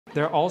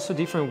There are also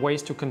different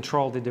ways to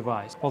control the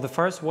device. Well, the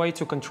first way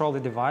to control the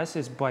device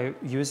is by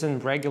using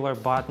regular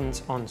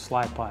buttons on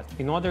Slypod.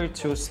 In order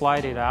to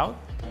slide it out,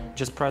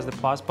 just press the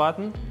plus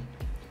button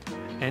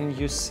and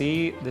you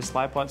see the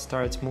Slypod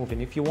starts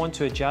moving. If you want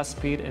to adjust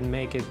speed and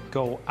make it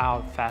go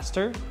out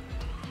faster,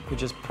 you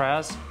just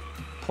press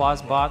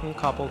plus button a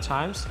couple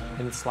times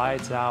and it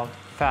slides out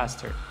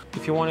faster.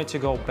 If you want it to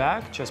go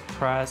back, just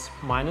press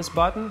minus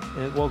button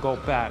and it will go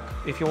back.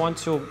 If you want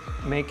to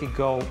make it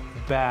go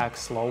back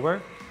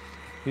slower,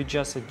 you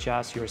just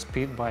adjust your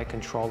speed by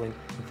controlling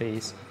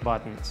these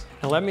buttons.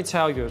 And let me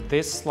tell you,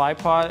 this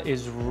Slypod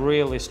is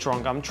really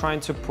strong. I'm trying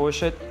to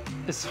push it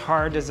as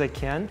hard as I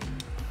can,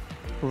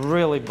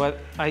 really, but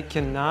I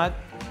cannot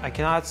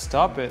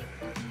stop it.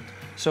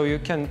 So you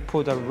can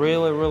put a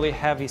really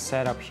heavy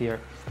setup here.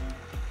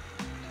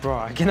 Bro,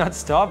 I cannot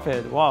stop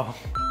it, wow.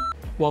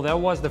 Well, that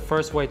was the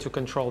first way to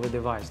control the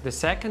device. The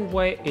second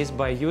way is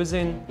by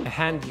using a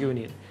hand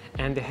unit.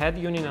 And the head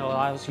unit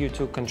allows you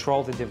to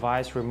control the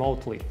device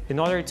remotely. In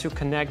order to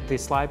connect the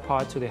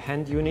Slypod to the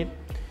hand unit,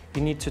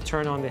 you need to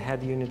turn on the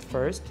head unit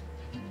first.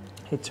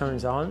 It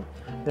turns on.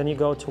 Then you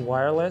go to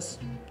wireless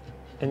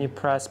and you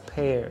press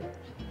pair,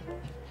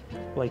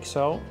 like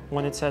so.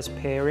 When it says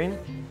pairing,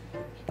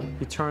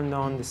 you turn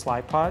on the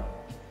Slypod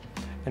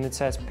and it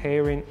says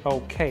pairing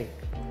OK.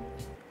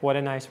 What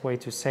a nice way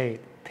to say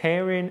it.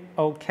 Pairing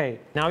OK.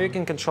 Now you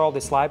can control the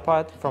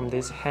Slypod from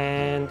this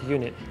hand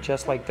unit,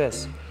 just like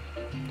this.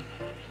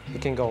 You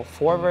can go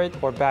forward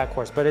or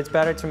backwards, but it's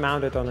better to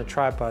mount it on a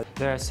tripod.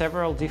 There are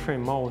several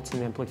different modes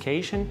in the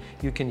application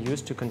you can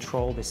use to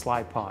control the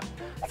Slypod.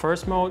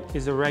 First mode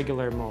is a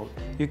regular mode.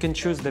 You can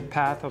choose the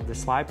path of the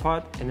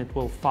Slypod and it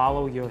will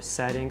follow your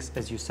settings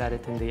as you set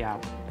it in the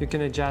app. You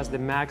can adjust the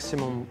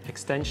maximum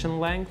extension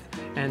length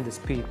and the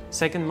speed.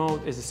 Second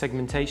mode is a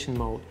segmentation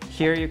mode.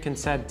 Here you can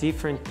set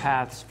different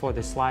paths for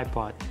the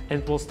Slypod.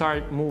 It will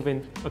start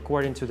moving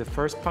according to the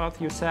first path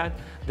you set,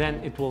 then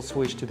it will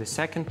switch to the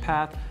second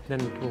path,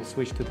 then it will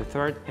switch to the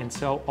third, and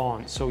so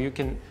on. So you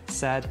can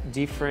set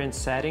different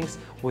settings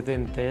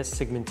within this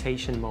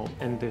segmentation mode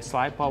and the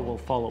Slypod will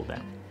follow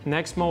them.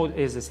 Next mode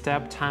is a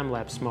step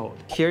time-lapse mode.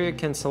 Here you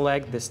can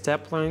select the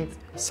step length,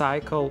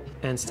 cycle,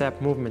 and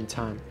step movement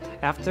time.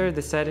 After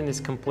the setting is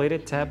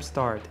completed, tap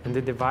start and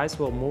the device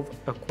will move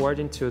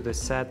according to the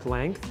set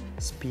length,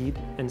 speed,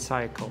 and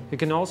cycle. You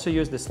can also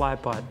use the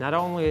Slypod not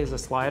only as a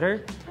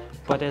slider,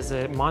 but as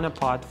a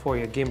monopod for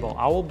your gimbal.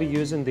 I will be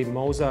using the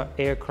MOZA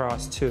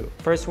AirCross 2.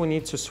 First we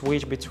need to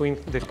switch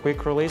between the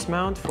quick release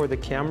mount for the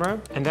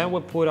camera and then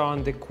we'll put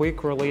on the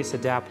quick release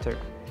adapter.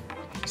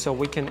 So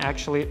we can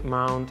actually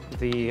mount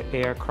the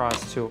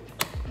AirCross 2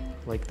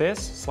 like this,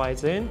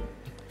 slides in,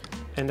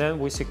 and then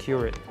we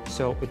secure it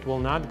so it will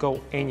not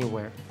go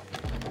anywhere.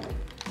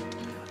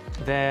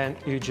 Then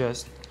you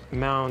just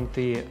mount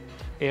the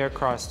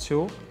AirCross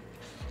 2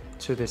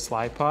 to the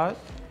Slypod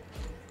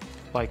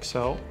like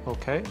so,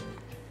 okay.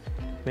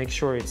 Make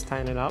sure it's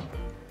tightened up.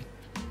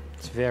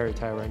 It's very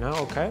tight right now,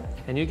 okay.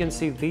 And you can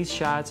see these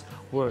shots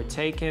were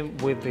taken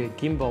with the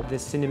gimbal,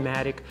 this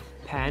cinematic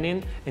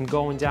panning and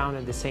going down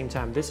at the same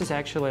time. This is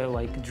actually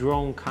like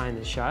drone kind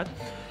of shot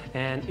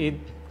and it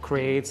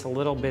creates a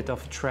little bit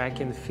of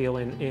tracking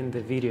feeling in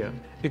the video.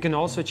 You can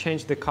also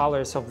change the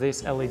colors of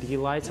these LED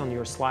lights on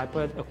your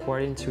Slypod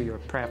according to your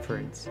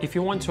preference. If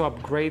you want to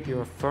upgrade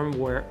your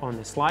firmware on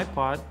the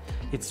Slypod,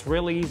 it's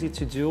really easy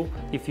to do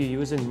if you're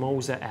using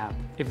MOZA app.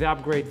 If the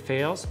upgrade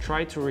fails,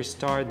 try to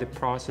restart the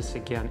process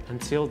again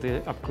until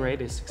the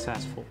upgrade is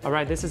successful.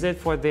 Alright, this is it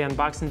for the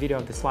unboxing video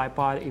of the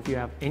Slypod. If you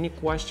have any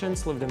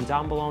questions, leave them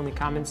down below in the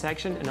comment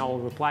section and I will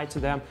reply to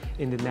them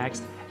in the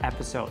next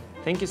episode.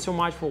 Thank you so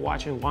much for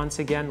watching once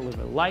again. Leave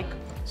a like,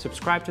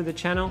 subscribe to the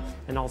channel,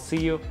 and I'll see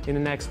you in the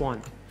next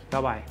one.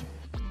 Bye-bye.